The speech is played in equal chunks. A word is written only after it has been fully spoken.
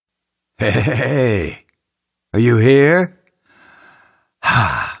Hey, are you here?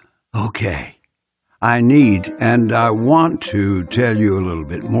 Okay. I need and I want to tell you a little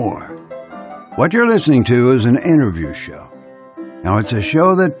bit more. What you're listening to is an interview show. Now, it's a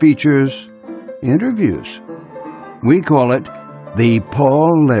show that features interviews. We call it the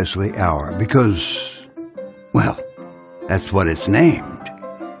Paul Leslie Hour because, well, that's what it's named.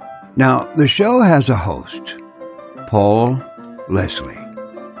 Now, the show has a host, Paul Leslie.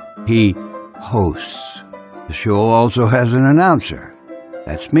 He hosts. The show also has an announcer.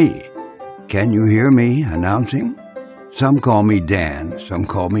 That's me. Can you hear me announcing? Some call me Dan, some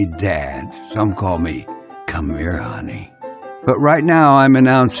call me Dad, some call me Come Here, Honey. But right now I'm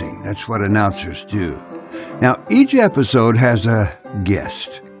announcing. That's what announcers do. Now, each episode has a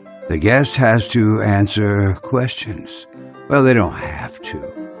guest. The guest has to answer questions. Well, they don't have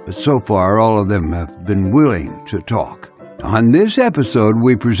to, but so far all of them have been willing to talk. On this episode,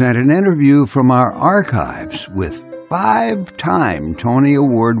 we present an interview from our archives with 5-time Tony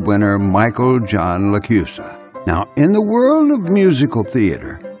Award winner Michael John LaChiusa. Now, in the world of musical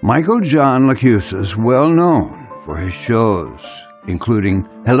theater, Michael John LaChiusa is well known for his shows, including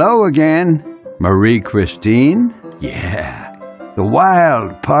Hello Again, Marie Christine, yeah, The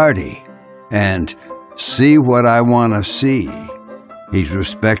Wild Party, and See What I Want to See. He's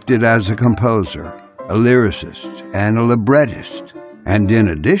respected as a composer, a lyricist, and a librettist. And in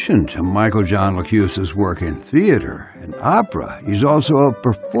addition to Michael John LaChiusa's work in theater and opera, he's also a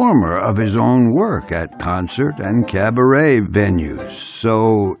performer of his own work at concert and cabaret venues.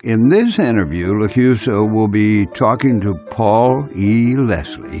 So in this interview, LaChiusa will be talking to Paul E.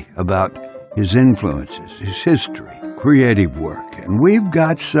 Leslie about his influences, his history, creative work. And we've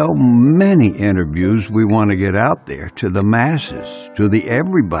got so many interviews we want to get out there to the masses, to the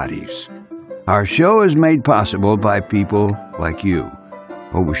everybody's. Our show is made possible by people like you,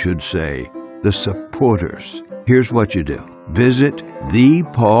 or we should say, the supporters. Here's what you do. Visit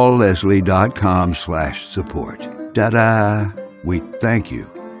thepaulleslie.com/support. Ta-da! We thank you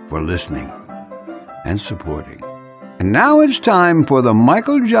for listening and supporting. And now it's time for the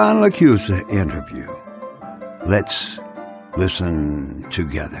Michael John LaChiusa interview. Let's listen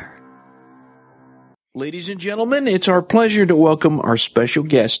together. Ladies and gentlemen, it's our pleasure to welcome our special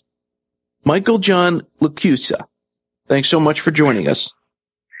guest, Michael John LaChiusa. Thanks so much for joining us.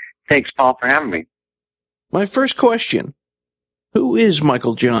 Thanks, Paul, for having me. My first question, who is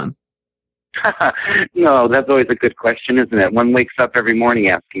Michael John? No, that's always a good question, isn't it? One wakes up every morning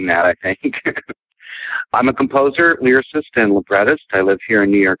asking that, I think. I'm a composer, lyricist, and librettist. I live here in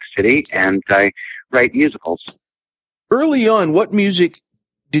New York City, and I write musicals. Early on, what music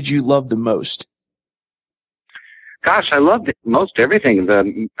did you love the most? Gosh, I loved most everything.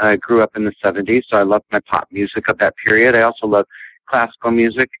 I grew up in the 70s, so I loved my pop music of that period. I also loved classical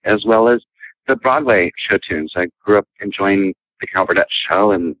music as well as the Broadway show tunes. I grew up enjoying the Calvert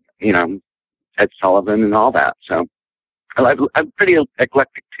Show and, Ed Sullivan and all that. So I have pretty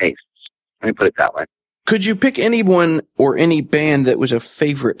eclectic tastes. Let me put it that way. Could you pick anyone or any band that was a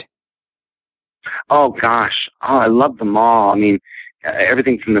favorite? Oh, gosh. Oh, I love them all. I mean,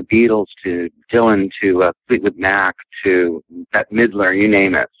 everything from the Beatles to Dylan to Fleetwood Mac to Bette Midler, you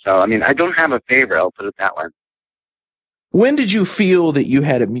name it. So, I mean, I don't have a favorite. I'll put it that way. When did you feel that you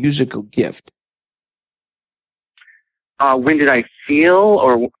had a musical gift? When did I feel?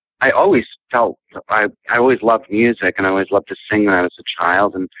 Or I always felt I always loved music, and I always loved to sing when I was a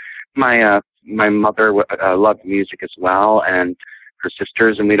child. And my mother loved music as well, and her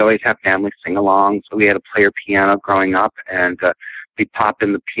sisters, and we'd always have family sing-alongs. So we had a player piano growing up, and we'd pop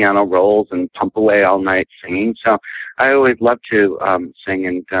in the piano rolls and pump away all night singing. So I always loved to sing,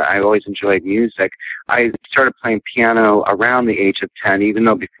 and I always enjoyed music. I started playing piano around the age of 10, even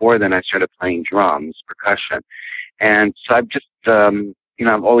though before then I started playing drums, percussion. And so I've just, I've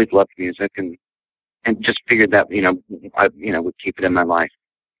always loved music and just figured that, I would keep it in my life.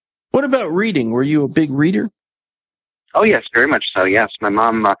 What about reading? Were you a big reader? Oh, yes, very much so, yes. My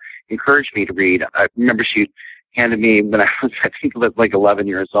mom encouraged me to read. I remember she handed me, when I think like 11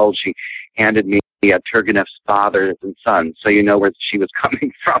 years old, she handed me Turgenev's Fathers and Sons, so you know where she was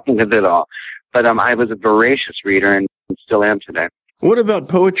coming from with it all. But I was a voracious reader and still am today. What about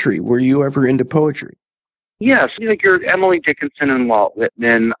poetry? Were you ever into poetry? Yes, like your Emily Dickinson and Walt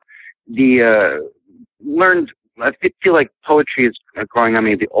Whitman. I feel like poetry is growing on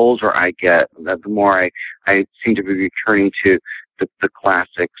me. The older I get, the more I seem to be returning to the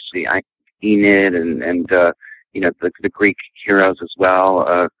classics, the Aeneid and the Greek heroes as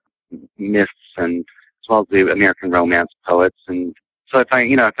well, myths, and as well as the American romance poets. And so I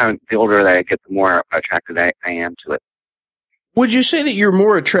find the older that I get, the more attracted I am to it. Would you say that you're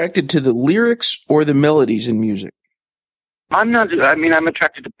more attracted to the lyrics or the melodies in music? I'm not. I mean, I'm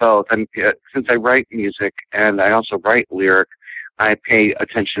attracted to both. Since I write music and I also write lyric, I pay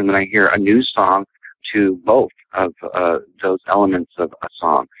attention when I hear a new song to both of those elements of a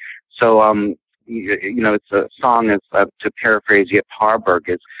song. So, it's a song. To paraphrase Yip Harburg,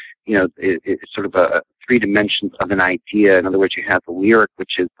 it's sort of a three dimensions of an idea. In other words, you have the lyric,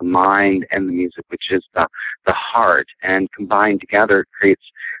 which is the mind, and the music, which is the heart, and combined together creates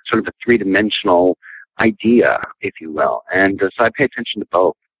sort of a three-dimensional idea, if you will. And so I pay attention to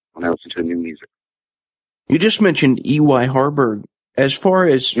both when I listen to new music. You just mentioned E.Y. Harburg. As far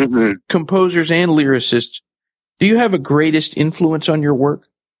as composers and lyricists, do you have a greatest influence on your work?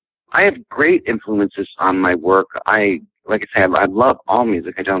 I have great influences on my work. Like I say, I love all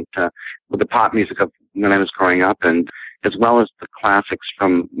music. I don't, with the pop music of when I was growing up, and as well as the classics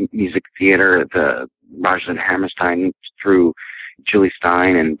from music theater, the Rodgers and Hammerstein through Julie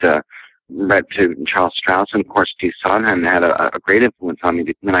Stein and read to Charles Strauss, and of course Steve Sondheim had a great influence on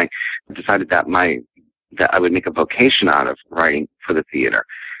me when I decided that I would make a vocation out of writing for the theater.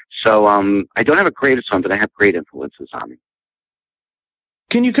 So I don't have a greatest one, but I have great influences on me.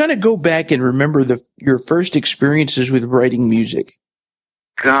 Can you kind of go back and remember your first experiences with writing music?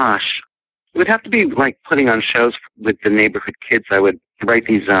 Gosh, it would have to be like putting on shows with the neighborhood kids. I would write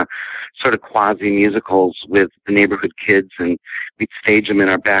these sort of quasi-musicals with the neighborhood kids, and we'd stage them in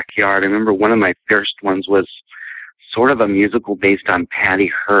our backyard. I remember one of my first ones was sort of a musical based on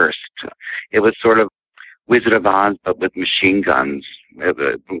Patty Hearst. It was sort of Wizard of Oz, but with machine guns.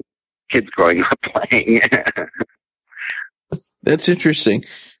 Kids growing up playing. That's interesting.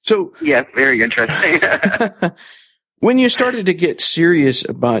 So, yeah, very interesting. When you started to get serious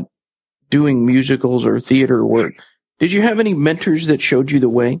about doing musicals or theater work, did you have any mentors that showed you the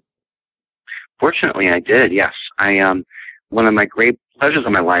way? Fortunately, I did, yes. One of my great pleasures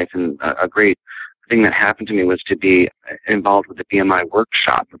of my life, and a great thing that happened to me, was to be involved with the BMI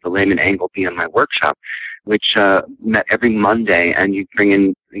workshop, with the Lehman Angle BMI workshop, which met every Monday, and you bring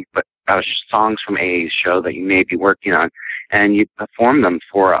in songs from a show that you may be working on, and you perform them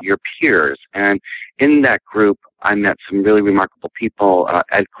for your peers. And in that group, I met some really remarkable people.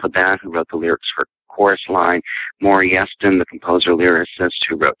 Ed Kleban, who wrote the lyrics for Chorus Line, Maury Yeston, the composer lyricist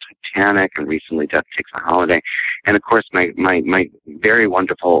who wrote Titanic and recently Death Takes a Holiday, and of course my very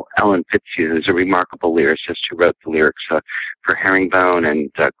wonderful Ellen Fitzhugh, who's a remarkable lyricist who wrote the lyrics for Herringbone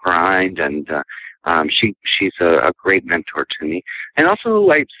and Grind, and she's a great mentor to me. And also,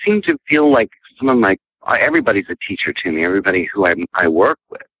 I seem to feel like everybody's a teacher to me. Everybody who I work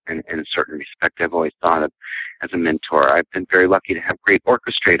with, in a certain respect, I've always thought of as a mentor. I've been very lucky to have great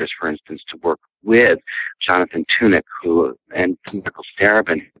orchestrators, for instance, to work with Jonathan Tunick, and Michael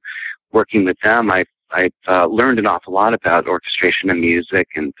Starobin. Working with them, I've learned an awful lot about orchestration and music,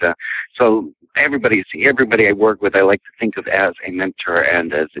 and so everybody I work with, I like to think of as a mentor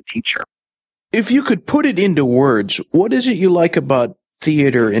and as a teacher. If you could put it into words, what is it you like about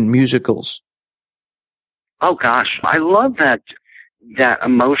theater and musicals? Oh gosh, I love that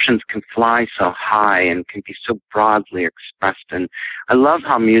emotions can fly so high and can be so broadly expressed. And I love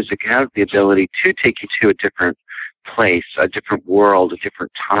how music has the ability to take you to a different place, a different world, a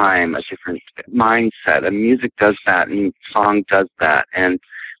different time, a different mindset. And music does that, and song does that. And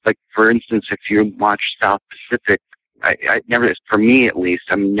like, for instance, if you watch South Pacific, I never, for me at least,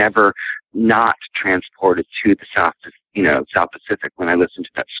 I'm never not transported to the South Pacific when I listen to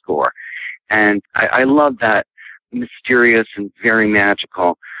that score. And I love that mysterious and very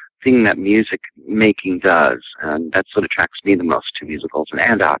magical thing that music making does. And that's what attracts me the most to musicals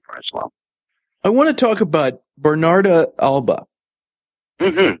and opera as well. I want to talk about Bernarda Alba.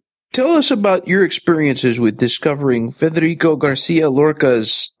 Mm-hmm. Tell us about your experiences with discovering Federico Garcia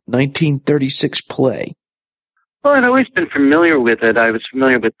Lorca's 1936 play. Well, I'd always been familiar with it. I was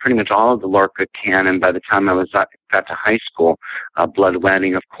familiar with pretty much all of the Lorca canon by the time I got to high school. Blood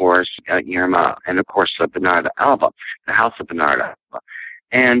Wedding, of course, Irma, and of course Bernarda Alba, The House of Bernarda Alba.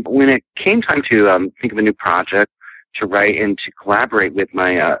 And when it came time to think of a new project to write and to collaborate with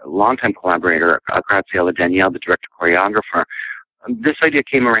my longtime collaborator, Graziella Daniele, the director-choreographer, this idea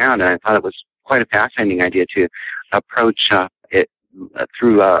came around, and I thought it was quite a fascinating idea to approach it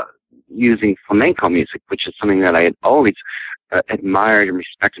through using flamenco music, which is something that I had always admired and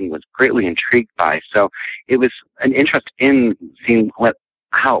respected and was greatly intrigued by. So it was an interest in seeing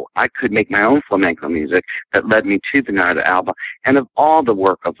how I could make my own flamenco music that led me to Bernarda Alba. And of all the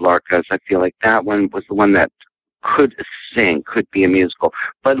work of Lorca's, I feel like that one was the one that could sing, could be a musical.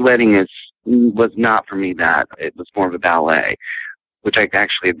 Blood Wedding was not for me that. It was more of a ballet, which I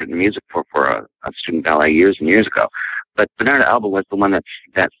actually had written music for a student ballet years and years ago. But Bernarda Alba was the one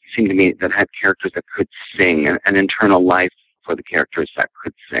that seemed to me that had characters that could sing, an internal life for the characters that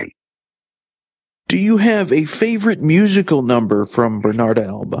could sing. Do you have a favorite musical number from Bernarda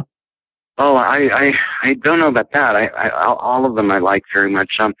Alba? Oh, I don't know about that. All of them I like very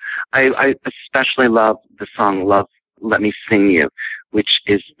much. I especially love the song "Love, Let Me Sing You," which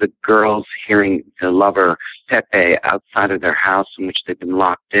is the girls hearing the lover Pepe outside of their house, in which they've been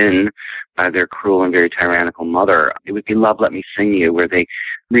locked in by their cruel and very tyrannical mother. It would be "Love, Let Me Sing You," where they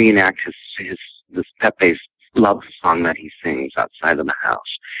reenact this Pepe's love song that he sings outside of the house.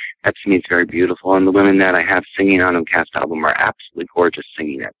 That to me is very beautiful, and the women that I have singing on the cast album are absolutely gorgeous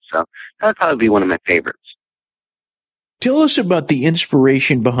singing it. So that would probably be one of my favorites. Tell us about the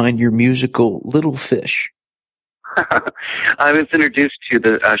inspiration behind your musical Little Fish. I was introduced to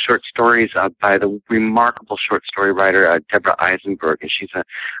the short stories by the remarkable short story writer Deborah Eisenberg, and she's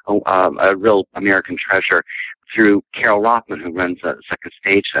a real American treasure, through Carol Rothman, who runs a Second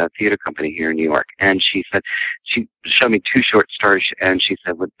Stage theater company here in New York. And she showed me 2 short stories, and she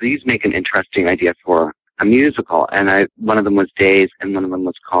said, "Would these make an interesting idea for a musical?" And one of them was Days, and one of them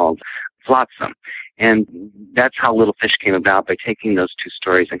was called Flotsam. And that's how Little Fish came about, by taking those 2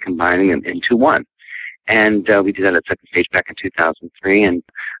 stories and combining them into one. And we did that at Second Stage back in 2003, and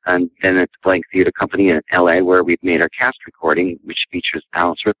then at the Blank Theater Company in LA, where we've made our cast recording, which features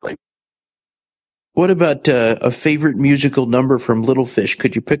Alice Ripley. What about a favorite musical number from Little Fish?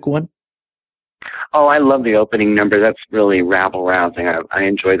 Could you pick one? Oh, I love the opening number. That's really rabble-rousing. I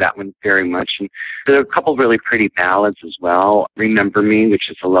enjoy that one very much. And there are a couple really pretty ballads as well. Remember Me, which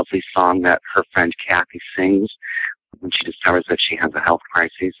is a lovely song that her friend Kathy sings when she discovers that she has a health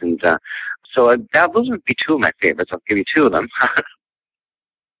crisis. And so those would be 2 of my favorites. I'll give you 2 of them.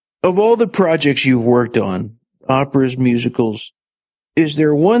 Of all the projects you've worked on, operas, musicals, is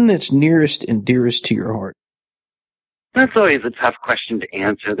there one that's nearest and dearest to your heart? That's always a tough question to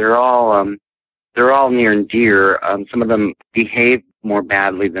answer. They're all near and dear. Some of them behave more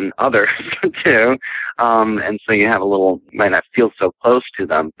badly than others too, and so you have might not feel so close to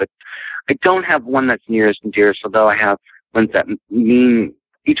them. But I don't have one that's nearest and dearest, although I have ones that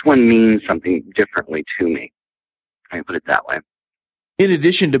each one means something differently to me. I put it that way. In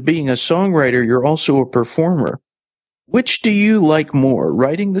addition to being a songwriter, you're also a performer. Which do you like more,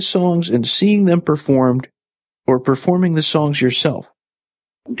 writing the songs and seeing them performed, or performing the songs yourself?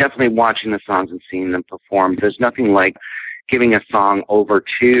 Definitely watching the songs and seeing them perform. There's nothing like giving a song over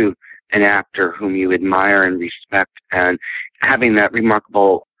to an actor whom you admire and respect, and having that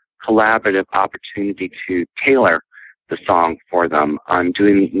remarkable collaborative opportunity to tailor the song for them. I'm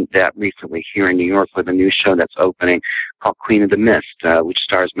doing that recently here in New York with a new show that's opening called Queen of the Mist, which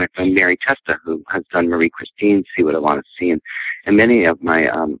stars my friend Mary Testa, who has done Marie Christine, See What I Want to See, and many of my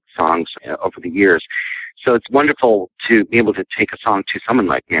songs over the years. So it's wonderful to be able to take a song to someone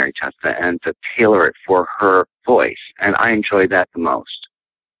like Mary Testa and to tailor it for her voice, and I enjoy that the most.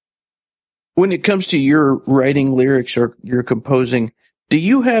 When it comes to your writing lyrics or your composing, do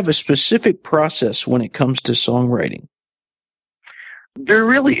you have a specific process when it comes to songwriting? There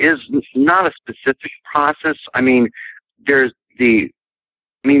really is not a specific process. There's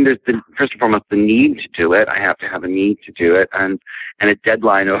first and foremost the need to do it. I have to have a need to do it, and a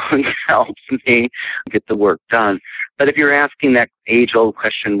deadline always helps me get the work done. But if you're asking that age-old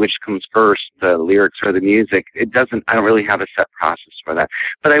question, which comes first, the lyrics or the music, I don't really have a set process for that.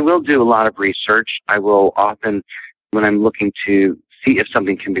 But I will do a lot of research. I will often, when I'm looking to see if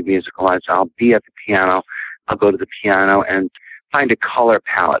something can be musicalized, I'll be at the piano. I'll go to the piano and find a color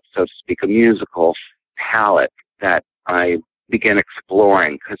palette, so to speak, a musical palette that I begin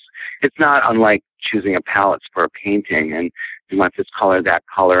exploring, because it's not unlike choosing a palette for a painting, and you want this color, and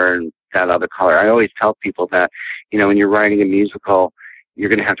that other color. I always tell people that, when you're writing a musical, you're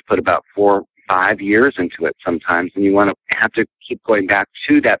going to have to put about 4 or 5 years into it sometimes, and you want to have to keep going back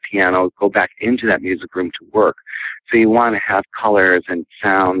to that piano, go back into that music room to work. So you want to have colors and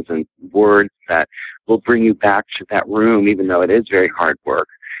sounds and words that will bring you back to that room, even though it is very hard work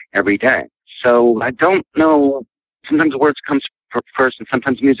every day. So I don't know. Sometimes words comes first, and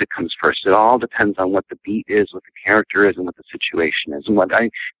sometimes music comes first. It all depends on what the beat is, what the character is, and what the situation is, and what I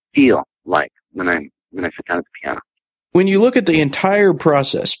feel like when I sit down at the piano. When you look at the entire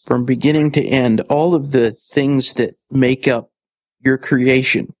process from beginning to end, all of the things that make up your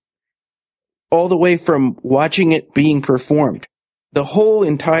creation, all the way from watching it being performed, the whole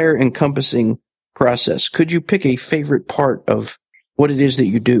entire encompassing process, could you pick a favorite part of what it is that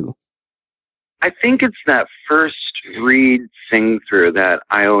you do? I think it's that first read sing through that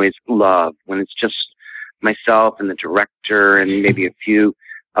I always love, when it's just myself and the director and maybe a few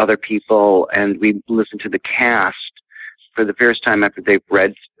other people, and we listen to the cast for the first time after they've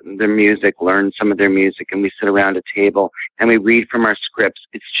read their music, learned some of their music, and we sit around a table and we read from our scripts.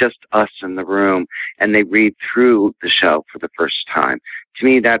 It's just us in the room, and they read through the show for the first time. To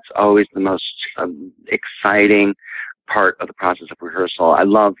me, that's always the most exciting part of the process of rehearsal. I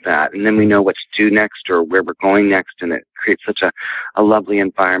love that. And then we know what to do next or where we're going next, and it creates such a lovely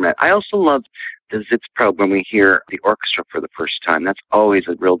environment. I also love the Sitzprobe when we hear the orchestra for the first time. That's always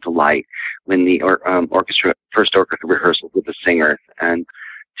a real delight when the first orchestra rehearsal with the singer. And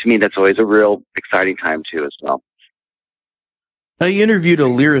to me, that's always a real exciting time too as well. I interviewed a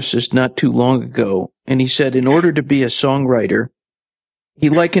lyricist not too long ago, and he said in order to be a songwriter, he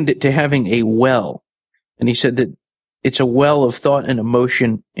likened it to having a well. And he said that it's a well of thought and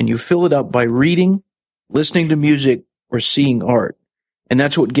emotion, and you fill it up by reading, listening to music, or seeing art. And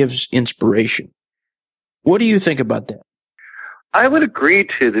that's what gives inspiration. What do you think about that? I would agree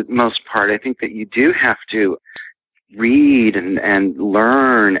to the most part. I think that you do have to read and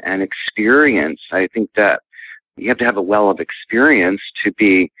learn and experience. I think that you have to have a well of experience to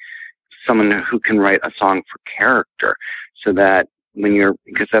be someone who can write a song for character, so that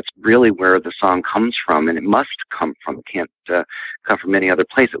because that's really where the song comes from, and it must come from. It can't come from any other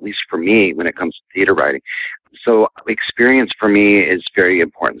place, at least for me, when it comes to theater writing. So experience for me is very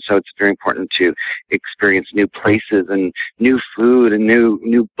important. So it's very important to experience new places and new food and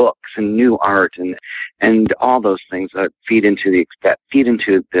new books and new art and all those things that feed into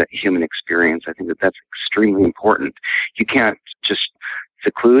the human experience. I think that that's extremely important. You can't just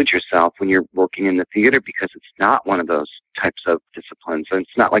seclude yourself when you're working in the theater, because it's not one of those types of disciplines. And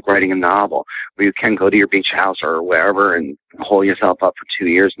it's not like writing a novel where you can go to your beach house or wherever and hole yourself up for 2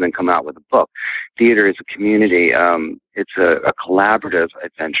 years and then come out with a book. Theater is a community. It's a collaborative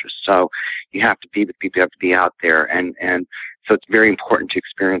adventure. So you have to be with people, you have to be out there. And so it's very important to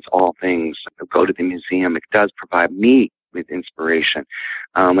experience all things. Go to the museum. It does provide me with inspiration.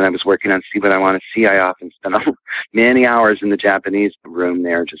 When I was working on See What I Want to See, I often spent many hours in the Japanese room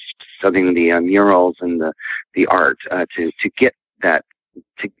there, just studying the murals and the art to get that,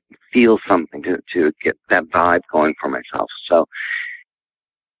 to feel something, to get that vibe going for myself. So,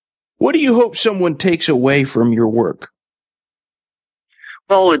 what do you hope someone takes away from your work?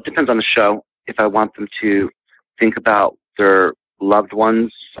 Well, it depends on the show. If I want them to think about their loved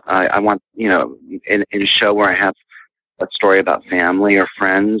ones, I want, in a show where I have a story about family or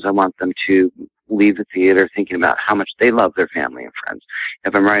friends, I want them to leave the theater thinking about how much they love their family and friends.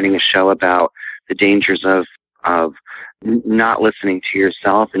 If I'm writing a show about the dangers of not listening to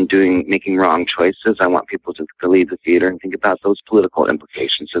yourself and making wrong choices, I want people to leave the theater and think about those political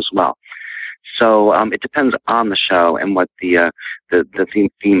implications as well. So it depends on the show and what the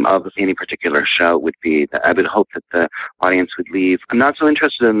theme of any particular show would be. I would hope that the audience would leave. I'm not so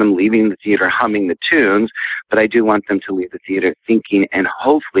interested in them leaving the theater humming the tunes, but I do want them to leave the theater thinking and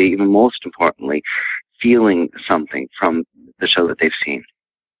hopefully, even most importantly, feeling something from the show that they've seen.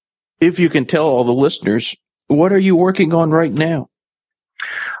 If you can tell all the listeners, what are you working on right now?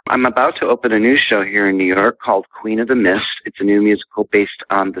 I'm about to open a new show here in New York called Queen of the Mist. It's a new musical based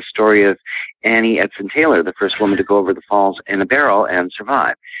on the story of Annie Edson Taylor, the first woman to go over the falls in a barrel and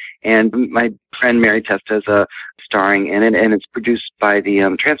survive. And my friend Mary Testa is starring in it, and it's produced by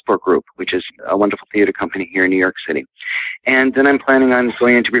the Transport Group, which is a wonderful theater company here in New York City. And then I'm planning on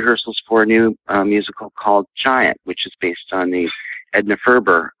going into rehearsals for a new musical called Giant, which is based on the Edna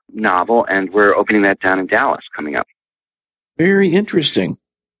Ferber novel, and we're opening that down in Dallas coming up. Very interesting.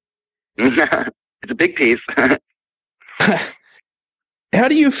 It's a big piece. How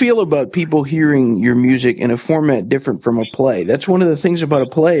do you feel about people hearing your music in a format different from a play? That's one of the things about a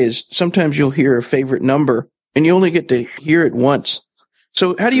play is sometimes you'll hear a favorite number and you only get to hear it once.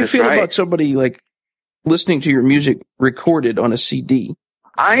 So how do you feel about somebody like listening to your music recorded on a CD?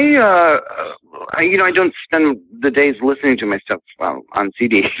 I don't spend the days listening to my stuff on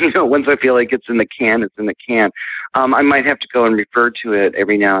CD. Once I feel like it's in the can, it's in the can. I might have to go and refer to it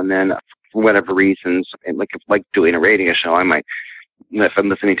every now and then for whatever reasons. Like doing a radio show, I might, if I'm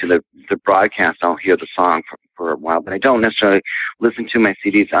listening to the broadcast, I'll hear the song for a while, but I don't necessarily listen to my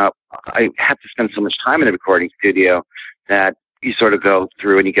CDs. I have to spend so much time in a recording studio that you sort of go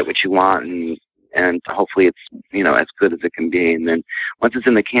through and you get what you want, and hopefully it's, as good as it can be. And then once it's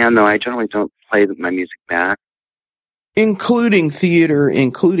in the can, though, I generally don't play my music back. Including theater,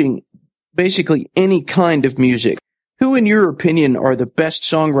 including basically any kind of music. Who, in your opinion, are the best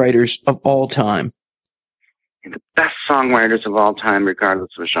songwriters of all time? The best songwriters of all time,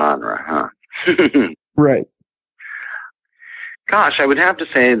 regardless of genre, huh? Right. Gosh, I would have to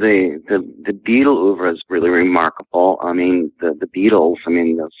say the Beatle oeuvre is really remarkable. I mean, the Beatles,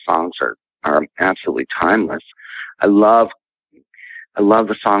 those songs are absolutely timeless. I love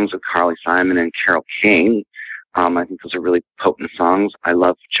the songs of Carly Simon and Carole King. I think those are really potent songs. I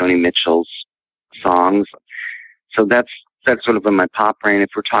love Joni Mitchell's songs. So that's sort of in my pop brain. If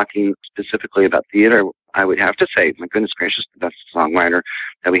we're talking specifically about theater, I would have to say, my goodness gracious, the best songwriter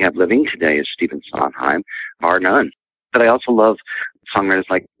that we have living today is Stephen Sondheim, bar none. But I also love songwriters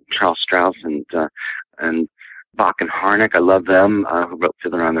like Charles Strauss and Bach and Harnick. I love them, who wrote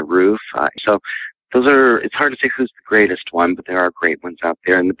Fiddler on the Roof. So it's hard to say who's the greatest one, but there are great ones out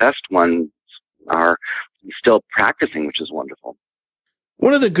there. And the best ones are still practicing, which is wonderful.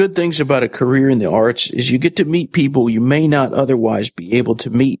 One of the good things about a career in the arts is you get to meet people you may not otherwise be able to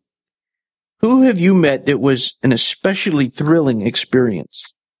meet. Who have you met that was an especially thrilling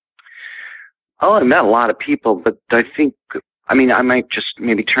experience? Oh, I met a lot of people, but I might just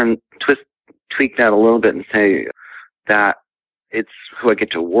maybe tweak that a little bit and say that it's who I get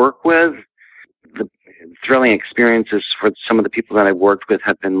to work with. The thrilling experiences for some of the people that I worked with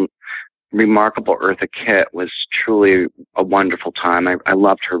have been remarkable. Eartha Kitt was truly a wonderful time. I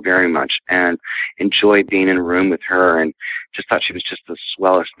loved her very much and enjoyed being in a room with her and just thought she was just the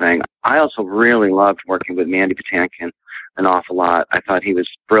swellest thing. I also really loved working with Mandy Patinkin an awful lot. I thought he was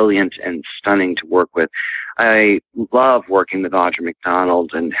brilliant and stunning to work with. I love working with Audra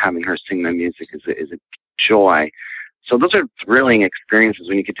McDonald, and having her sing my music is a joy. So those are thrilling experiences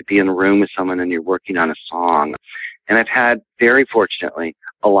when you get to be in a room with someone and you're working on a song. And I've had, very fortunately,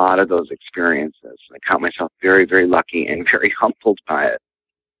 a lot of those experiences. I count myself very, very lucky and very humbled by it.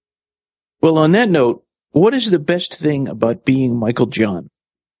 Well, on that note, what is the best thing about being Michael John?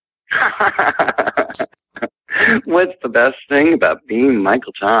 What's the best thing about being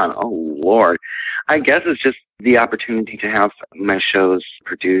Michael John? Oh, Lord. I guess it's just the opportunity to have my shows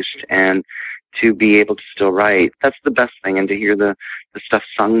produced and to be able to still write. That's the best thing. And to hear the stuff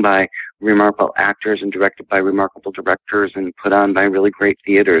sung by remarkable actors and directed by remarkable directors and put on by really great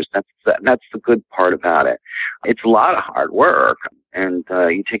theaters. That's the good part about it. It's a lot of hard work, and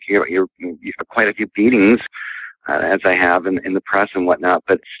you take your quite a few beatings, as I have in the press and whatnot,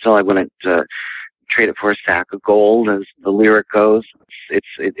 but still I wouldn't trade it for a sack of gold, as the lyric goes.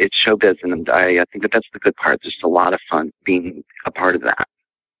 It's showbiz, and I think that's the good part. It's just a lot of fun being a part of that.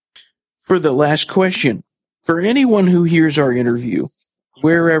 For the last question, for anyone who hears our interview,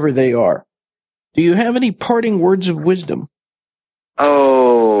 wherever they are, do you have any parting words of wisdom?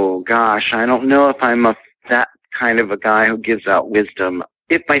 Oh, gosh, I don't know if I'm that kind of a guy who gives out wisdom.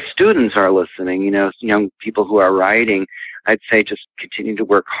 If my students are listening, young people who are writing, I'd say just continue to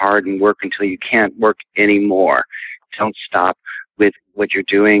work hard and work until you can't work anymore. Don't stop with what you're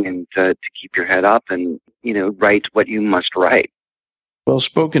doing, and to keep your head up and, write what you must write. Well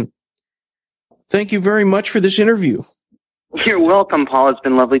spoken. Thank you very much for this interview. You're welcome, Paul. It's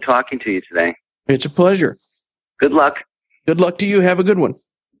been lovely talking to you today. It's a pleasure. Good luck. Good luck to you. Have a good one.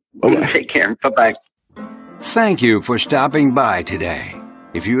 Bye-bye. Take care. Bye-bye. Thank you for stopping by today.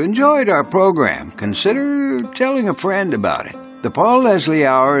 If you enjoyed our program, consider telling a friend about it. The Paul Leslie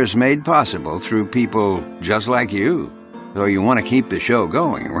Hour is made possible through people just like you. So you want to keep the show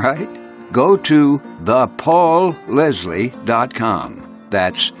going, right? Go to thepaulleslie.com.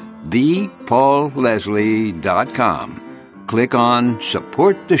 That's thepaulleslie.com. Click on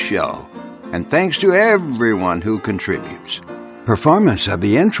Support the Show. And thanks to everyone who contributes. Performance of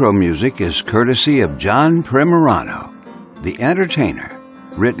the intro music is courtesy of John Primorano, The Entertainer,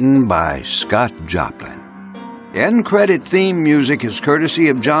 written by Scott Joplin. End credit theme music is courtesy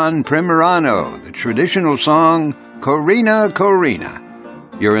of John Primorano, the traditional song Corina Corina.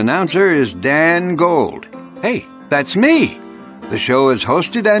 Your announcer is Dan Gold. Hey, that's me. The show is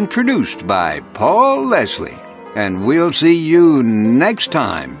hosted and produced by Paul Leslie. And we'll see you next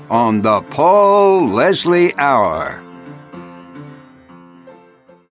time on the Paul Leslie Hour.